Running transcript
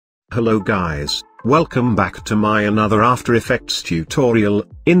Hello guys, welcome back to my another After Effects tutorial.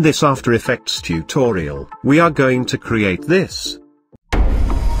 In this After Effects tutorial, we are going to create this.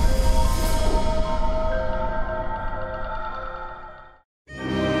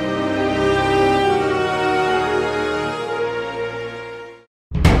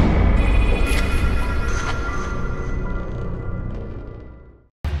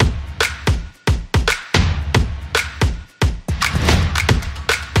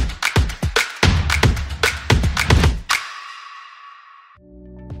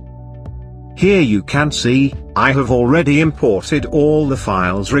 Here you can see, I have already imported all the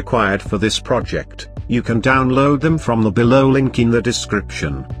files required for this project. You can download them from the below link in the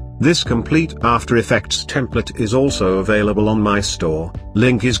description. This complete After Effects template is also available on my store,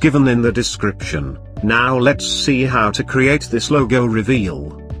 link is given in the description. Now let's see how to create this logo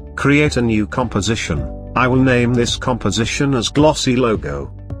reveal. Create a new composition. I will name this composition as Glossy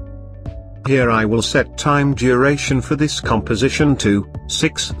Logo. Here I will set time duration for this composition to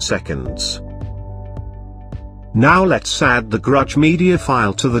 6 seconds. Now let's add the Grudge media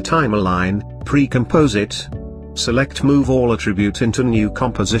file to the timeline, pre-compose it. Select Move All Attribute into New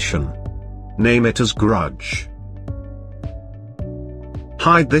Composition. Name it as Grudge.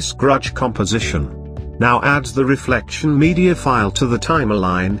 Hide this Grudge composition. Now add the Reflection media file to the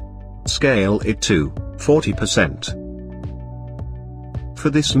timeline. Scale it to 40%. For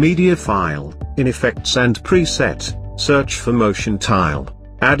this media file, in Effects and Preset, search for Motion Tile.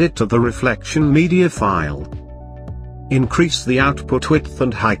 Add it to the Reflection media file. Increase the output width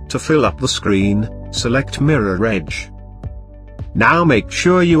and height to fill up the screen, select Mirror Edge. Now make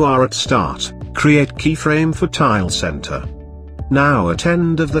sure you are at Start, create keyframe for Tile Center. Now at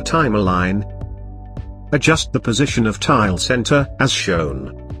end of the timeline, adjust the position of Tile Center as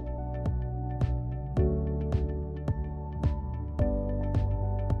shown.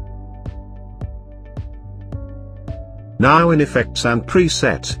 Now in Effects and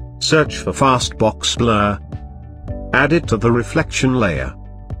Preset, search for Fast Box Blur. Add it to the reflection layer.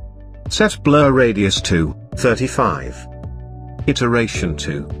 Set blur radius to 35. Iteration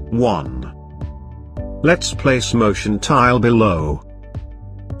to 1. Let's place motion tile below.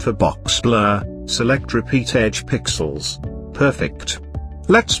 For box blur, select repeat edge pixels. Perfect.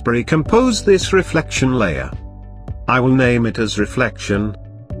 Let's pre-compose this reflection layer. I will name it as reflection.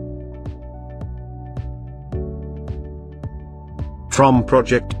 From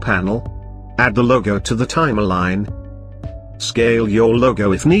project panel, add the logo to the timeline. Scale your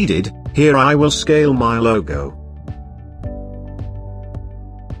logo if needed. Here I will scale my logo.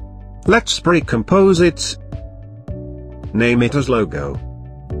 Let's pre-compose it. Name it as logo.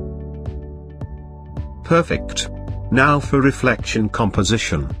 Perfect. Now for reflection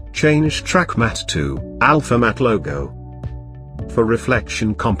composition, change track matte to alpha matte logo. For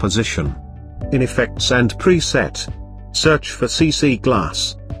reflection composition, in Effects and Preset, search for CC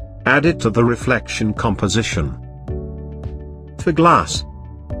Glass. Add it to the reflection composition. For glass,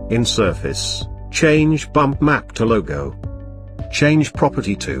 in Surface, change Bump Map to Logo. Change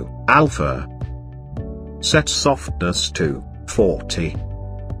Property to Alpha. Set Softness to 40.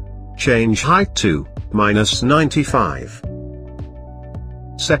 Change Height to -95.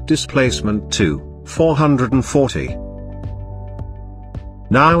 Set Displacement to 440.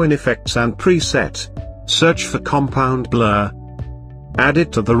 Now in Effects and Preset, search for Compound Blur. Add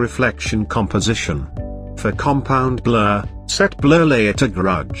it to the reflection composition. For Compound Blur, set Blur Layer to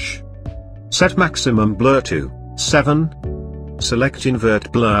Grudge. Set Maximum Blur to 7. Select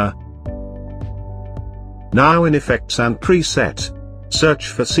Invert Blur. Now in Effects and Preset, search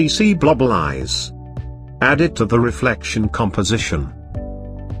for CC Blobblize. Add it to the reflection composition.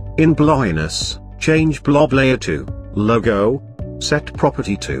 In Blowiness, change Blob Layer to Logo. Set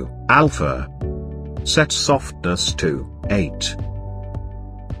Property to Alpha. Set Softness to 8.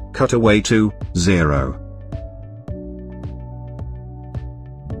 Cutaway to 0.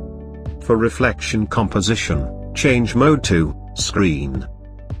 For reflection composition, change mode to screen.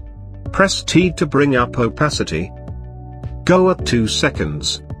 Press T to bring up opacity. Go at 2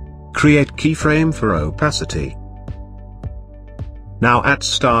 seconds. Create keyframe for opacity. Now at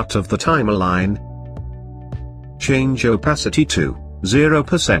start of the timeline, change opacity to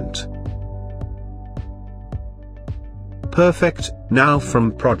 0%. Perfect. Now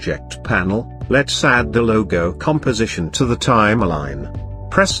from project panel, let's add the logo composition to the timeline.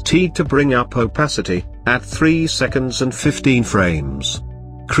 Press T to bring up opacity, at 3 seconds and 15 frames.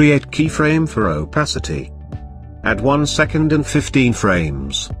 Create keyframe for opacity. At 1 second and 15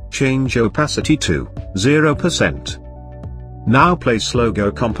 frames, change opacity to 0%. Now place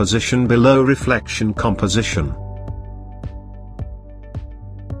logo composition below reflection composition.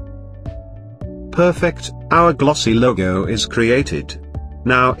 Perfect, our glossy logo is created.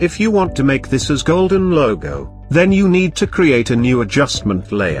 Now if you want to make this as golden logo, then you need to create a new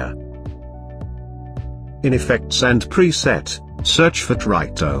adjustment layer. In Effects and Preset, search for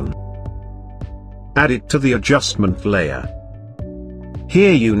Tritone. Add it to the adjustment layer.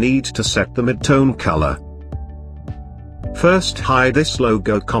 Here you need to set the midtone color. First hide this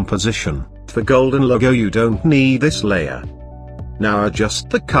logo composition. For golden logo you don't need this layer. Now adjust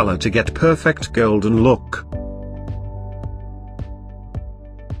the color to get perfect golden look.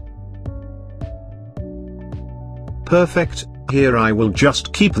 Perfect, here I will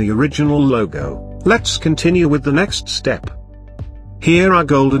just keep the original logo. Let's continue with the next step. Here our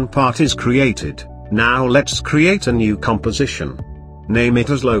golden part is created. Now let's create a new composition. Name it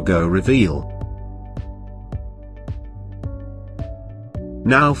as Logo Reveal.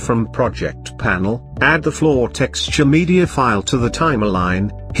 Now from Project Panel, add the floor texture media file to the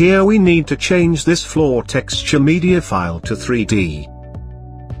timeline. Here we need to change this floor texture media file to 3D.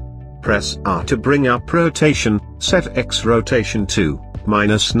 Press R to bring up rotation, set X rotation to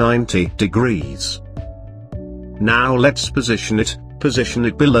 -90 degrees. Now let's position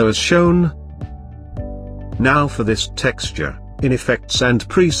it below as shown. Now for this texture, in Effects and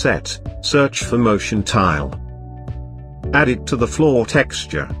Preset, search for Motion Tile. Add it to the floor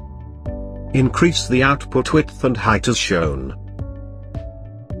texture. Increase the output width and height as shown.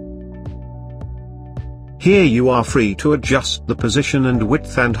 Here you are free to adjust the position and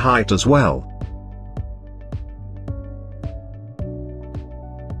width and height as well.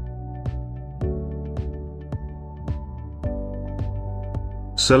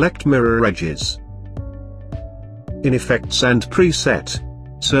 Select Mirror Edges. In Effects and Preset,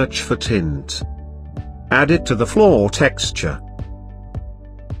 search for Tint. Add it to the floor texture.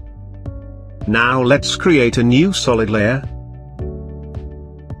 Now let's create a new solid layer.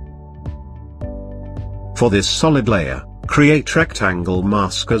 For this solid layer, create rectangle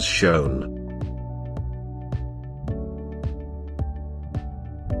mask as shown.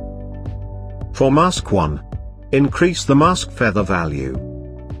 For mask 1, increase the mask feather value.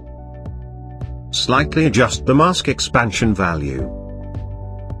 Slightly adjust the mask expansion value.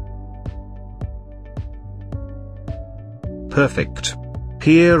 Perfect.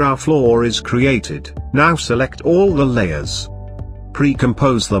 Here our floor is created. Now select all the layers.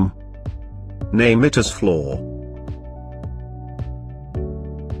 Pre-compose them. Name it as floor.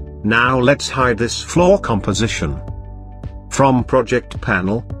 Now let's hide this floor composition. From Project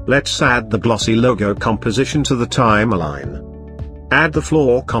Panel, let's add the glossy logo composition to the timeline. Add the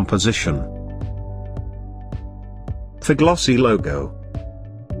floor composition. For glossy logo,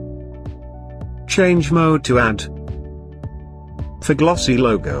 change mode to add. For glossy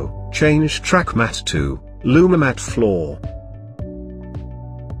logo, change track matte to Luma Matte Floor.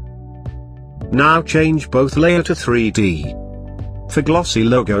 Now change both layer to 3D. For glossy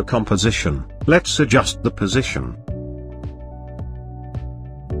logo composition, let's adjust the position.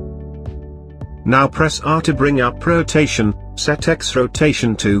 Now press R to bring up rotation, set X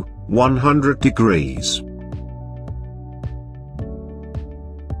rotation to 100 degrees.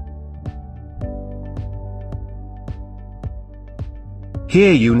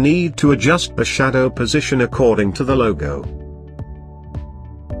 Here you need to adjust the shadow position according to the logo.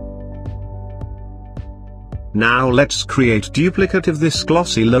 Now let's create duplicate of this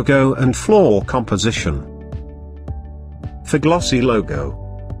glossy logo and floor composition. For glossy logo,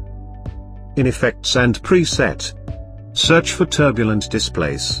 in Effects and Preset, search for Turbulent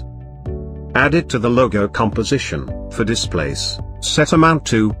Displace. Add it to the logo composition. For displace, set amount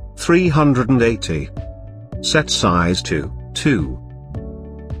to 380. Set size to 2.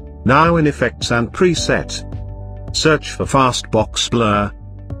 Now in Effects and Preset, search for Fastbox Blur.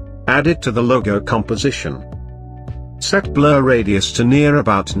 Add it to the logo composition. Set blur radius to near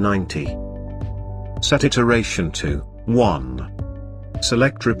about 90. Set iteration to 1.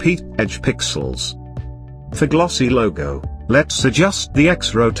 Select Repeat Edge Pixels. For glossy logo, let's adjust the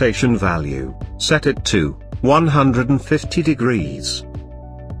X rotation value, set it to 150 degrees.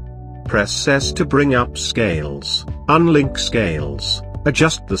 Press S to bring up scales, unlink scales.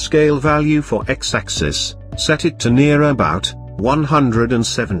 Adjust the scale value for X-axis, set it to near about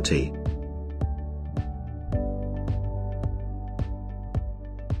 170.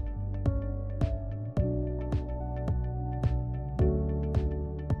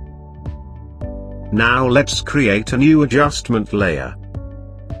 Now let's create a new adjustment layer.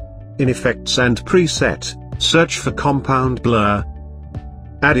 In Effects and Preset, search for Compound Blur.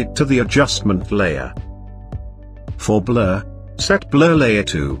 Add it to the adjustment layer. For blur, set blur layer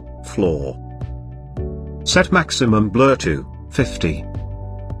to Floor. Set maximum blur to 50.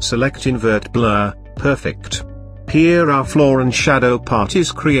 select invert blur, perfect. Here our floor and shadow part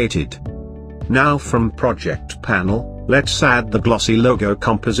is created. Now from project panel, let's add the glossy logo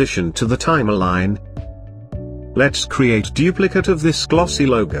composition to the timeline. Let's create duplicate of this glossy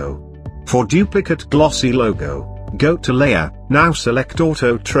logo. For duplicate glossy logo, go to layer, now select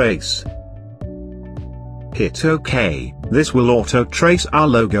auto trace. Hit OK, this will auto trace our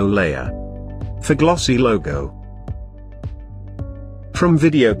logo layer. For glossy logo, from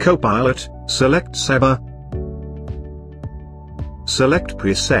Video Copilot, select Saber. Select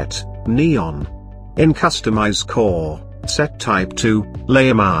Preset, Neon. In Customize Core, set Type to,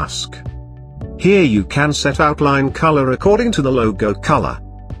 Layer Mask. Here you can set outline color according to the logo color.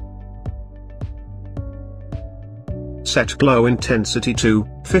 Set Glow Intensity to,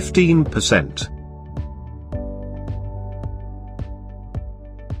 15%.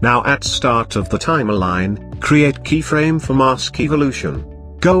 Now at start of the timeline, create keyframe for mask evolution.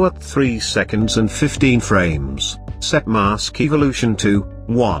 Go at 3 seconds and 15 frames, set mask evolution to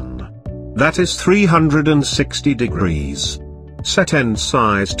 1. That is 360 degrees. Set end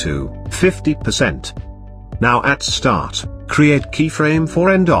size to 50%. Now at start, create keyframe for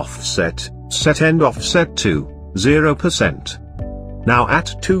end offset, set end offset to 0%. Now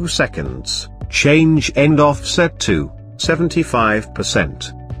at 2 seconds, change end offset to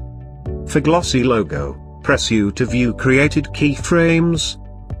 75%. For glossy logo, press U to view created keyframes.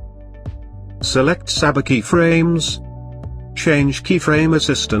 Select Saber keyframes. Change keyframe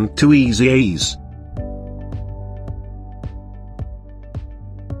assistant to Easy Ease.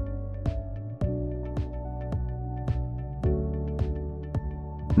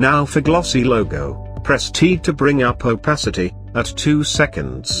 Now for glossy logo, press T to bring up opacity. At 2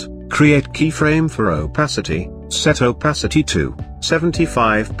 seconds, create keyframe for opacity, set opacity to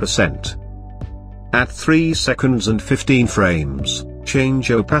 75%. At 3 seconds and 15 frames,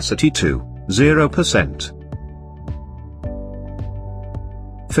 change opacity to 0%.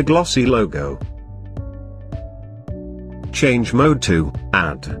 For glossy logo, change mode to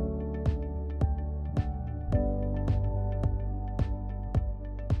Add.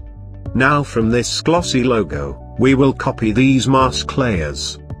 Now from this glossy logo, we will copy these mask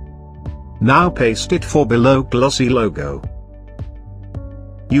layers. Now paste it for below glossy logo.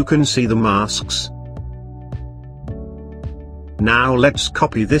 You can see the masks. Now let's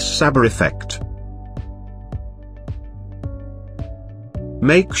copy this Saber effect.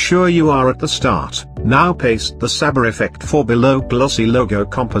 Make sure you are at the start. Now paste the Saber effect for below glossy logo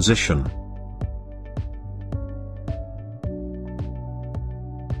composition.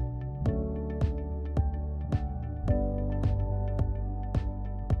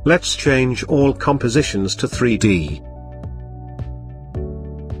 Let's change all compositions to 3D.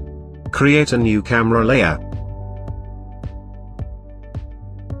 Create a new camera layer.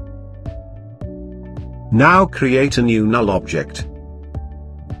 Now create a new null object.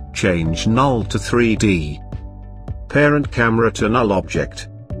 Change null to 3D. Parent camera to null object.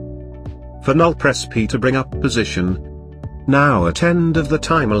 For null press P to bring up position. Now at end of the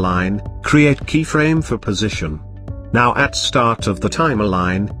timeline, create keyframe for position. Now at start of the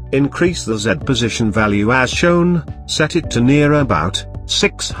timeline, increase the Z position value as shown, set it to near about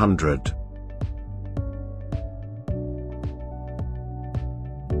 600.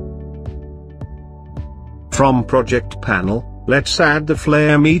 From project panel, let's add the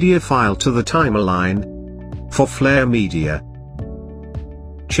Flare Media file to the timeline. For Flare Media,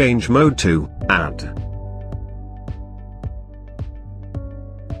 change mode to Add.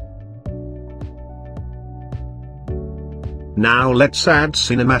 Now let's add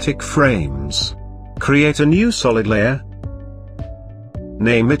cinematic frames. Create a new solid layer.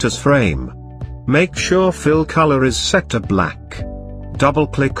 Name it as frame. Make sure fill color is set to black.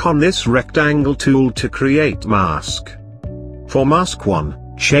 Double-click on this rectangle tool to create mask. For mask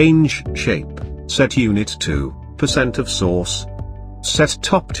 1, change shape, set unit to % of source. Set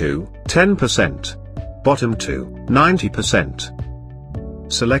top to 10%, bottom to 90%.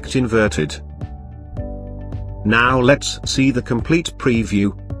 Select inverted. Now let's see the complete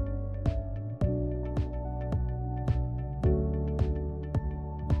preview.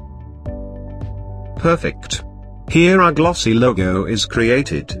 Perfect. Here our glossy logo is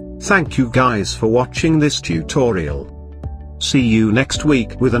created. Thank you guys for watching this tutorial. See you next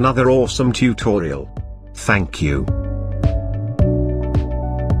week with another awesome tutorial. Thank you.